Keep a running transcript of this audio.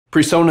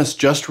PreSonus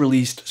just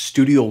released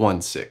Studio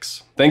One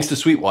 6. Thanks to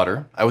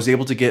Sweetwater, I was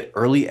able to get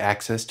early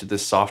access to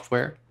this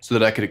software so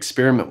that I could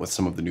experiment with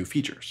some of the new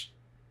features.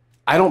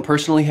 I don't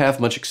personally have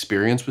much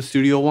experience with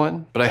Studio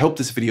One, but I hope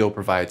this video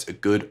provides a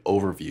good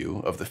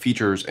overview of the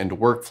features and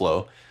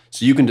workflow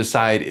so you can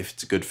decide if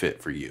it's a good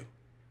fit for you.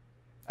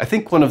 I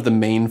think one of the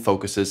main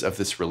focuses of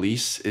this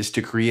release is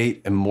to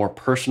create a more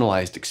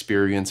personalized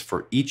experience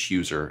for each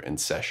user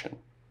and session.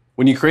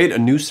 When you create a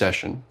new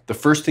session, the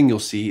first thing you'll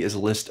see is a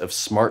list of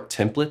smart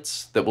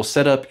templates that will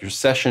set up your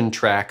session,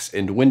 tracks,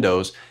 and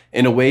windows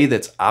in a way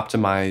that's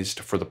optimized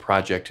for the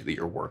project that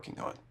you're working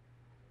on.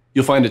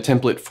 You'll find a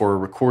template for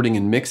recording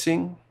and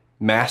mixing,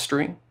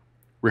 mastering,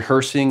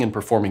 rehearsing and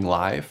performing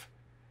live,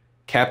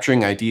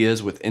 capturing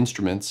ideas with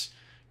instruments,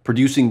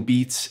 producing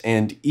beats,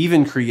 and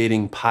even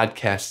creating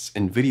podcasts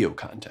and video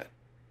content.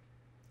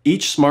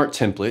 Each smart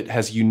template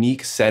has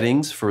unique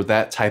settings for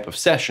that type of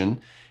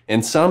session,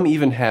 and some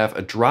even have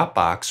a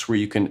Dropbox where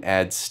you can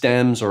add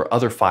stems or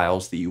other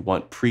files that you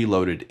want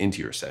preloaded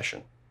into your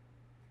session.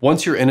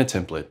 Once you're in a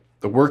template,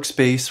 the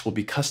workspace will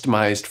be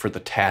customized for the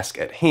task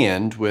at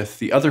hand with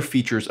the other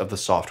features of the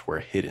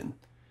software hidden.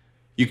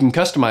 You can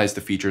customize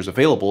the features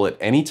available at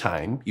any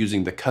time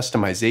using the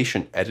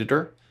Customization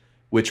Editor,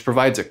 which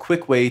provides a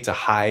quick way to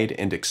hide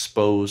and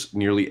expose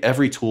nearly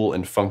every tool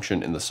and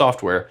function in the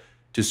software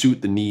to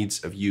suit the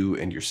needs of you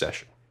and your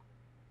session.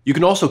 You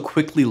can also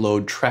quickly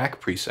load track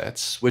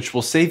presets, which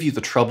will save you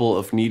the trouble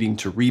of needing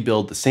to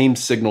rebuild the same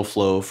signal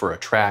flow for a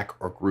track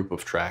or group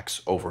of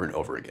tracks over and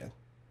over again.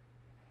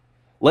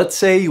 Let's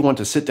say you want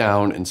to sit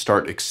down and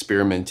start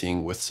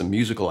experimenting with some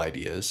musical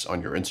ideas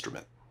on your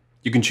instrument.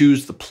 You can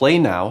choose the Play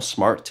Now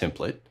smart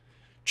template,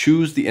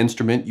 choose the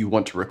instrument you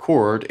want to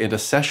record, and a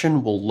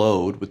session will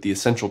load with the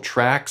essential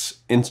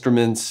tracks,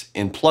 instruments,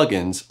 and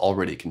plugins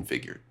already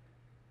configured.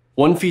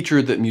 One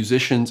feature that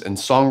musicians and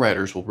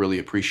songwriters will really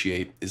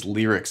appreciate is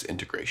lyrics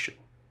integration.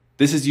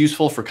 This is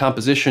useful for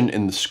composition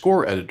in the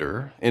score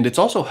editor, and it's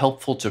also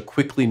helpful to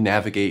quickly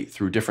navigate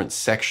through different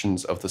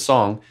sections of the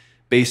song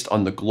based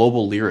on the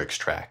global lyrics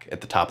track at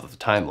the top of the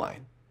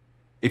timeline.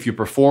 If you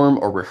perform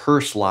or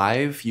rehearse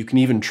live, you can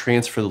even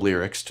transfer the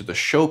lyrics to the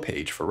show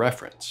page for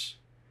reference.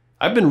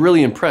 I've been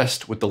really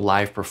impressed with the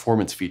live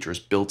performance features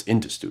built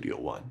into Studio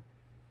One.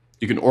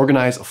 You can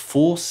organize a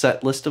full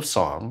set list of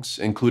songs,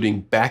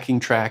 including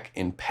backing track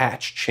and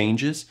patch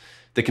changes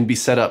that can be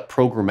set up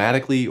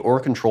programmatically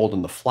or controlled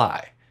on the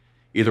fly,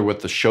 either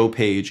with the show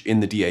page in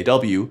the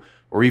DAW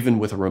or even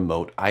with a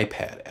remote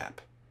iPad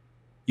app.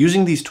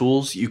 Using these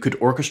tools, you could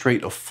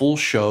orchestrate a full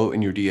show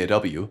in your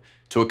DAW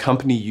to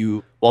accompany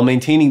you while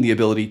maintaining the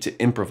ability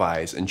to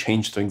improvise and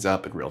change things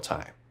up in real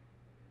time.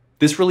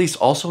 This release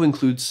also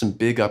includes some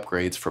big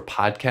upgrades for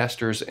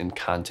podcasters and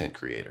content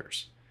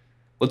creators.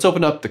 Let's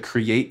open up the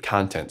Create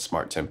Content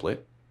Smart template,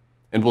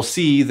 and we'll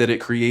see that it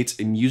creates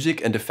a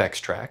music and effects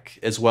track,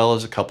 as well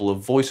as a couple of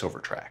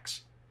voiceover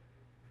tracks.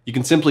 You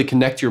can simply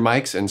connect your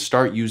mics and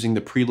start using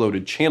the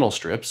preloaded channel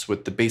strips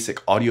with the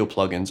basic audio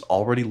plugins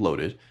already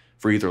loaded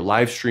for either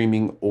live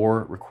streaming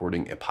or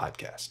recording a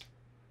podcast.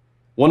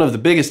 One of the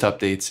biggest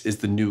updates is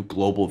the new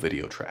global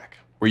video track,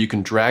 where you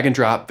can drag and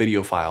drop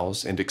video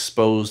files and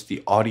expose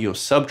the audio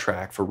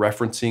subtrack for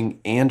referencing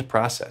and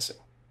processing.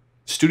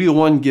 Studio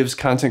One gives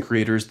content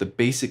creators the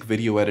basic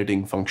video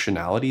editing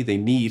functionality they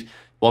need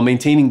while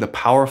maintaining the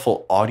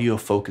powerful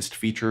audio-focused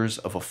features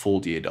of a full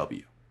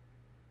DAW.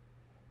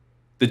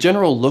 The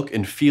general look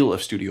and feel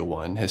of Studio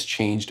One has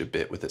changed a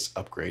bit with this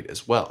upgrade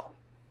as well.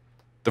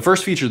 The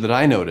first feature that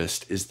I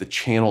noticed is the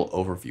channel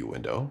overview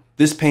window.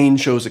 This pane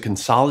shows a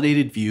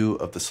consolidated view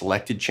of the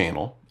selected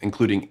channel,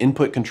 including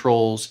input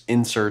controls,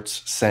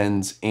 inserts,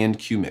 sends, and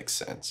Q-Mix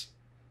sends.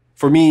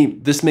 For me,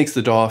 this makes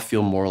the DAW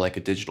feel more like a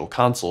digital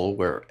console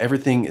where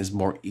everything is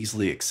more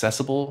easily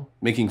accessible,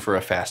 making for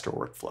a faster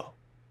workflow.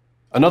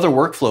 Another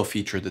workflow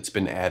feature that's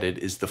been added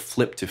is the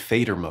flip to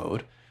fader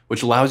mode,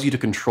 which allows you to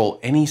control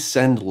any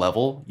send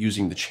level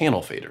using the channel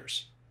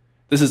faders.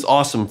 This is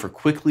awesome for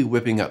quickly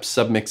whipping up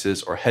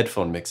submixes or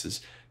headphone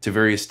mixes to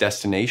various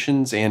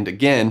destinations and,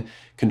 again,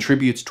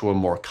 contributes to a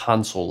more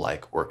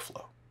console-like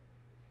workflow.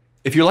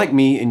 If you're like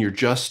me and you're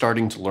just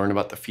starting to learn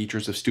about the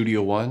features of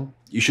Studio One,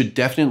 you should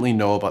definitely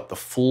know about the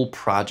full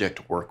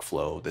project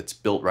workflow that's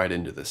built right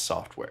into this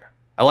software.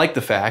 I like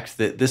the fact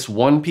that this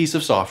one piece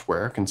of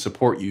software can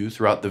support you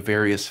throughout the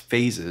various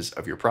phases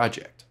of your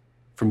project,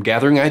 from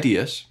gathering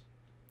ideas,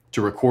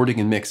 to recording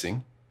and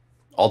mixing,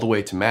 all the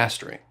way to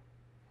mastering.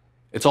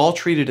 It's all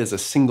treated as a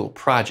single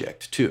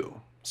project too,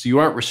 so you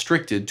aren't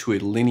restricted to a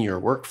linear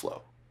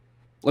workflow.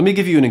 Let me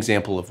give you an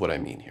example of what I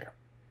mean here.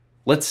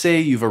 Let's say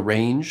you've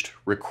arranged,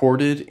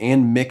 recorded,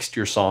 and mixed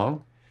your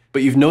song,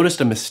 but you've noticed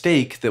a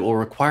mistake that will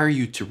require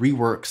you to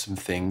rework some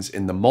things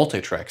in the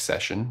multi-track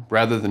session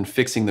rather than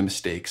fixing the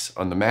mistakes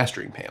on the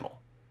mastering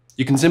panel.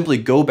 You can simply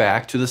go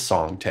back to the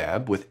Song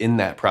tab within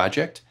that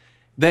project.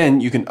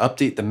 Then you can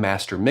update the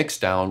master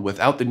mixdown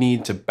without the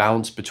need to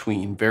bounce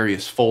between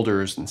various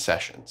folders and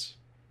sessions.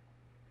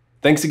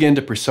 Thanks again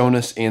to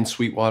PreSonus and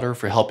Sweetwater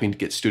for helping to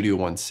get Studio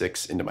One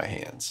 6 into my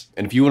hands.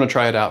 And if you want to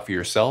try it out for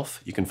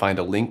yourself, you can find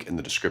a link in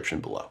the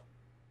description below.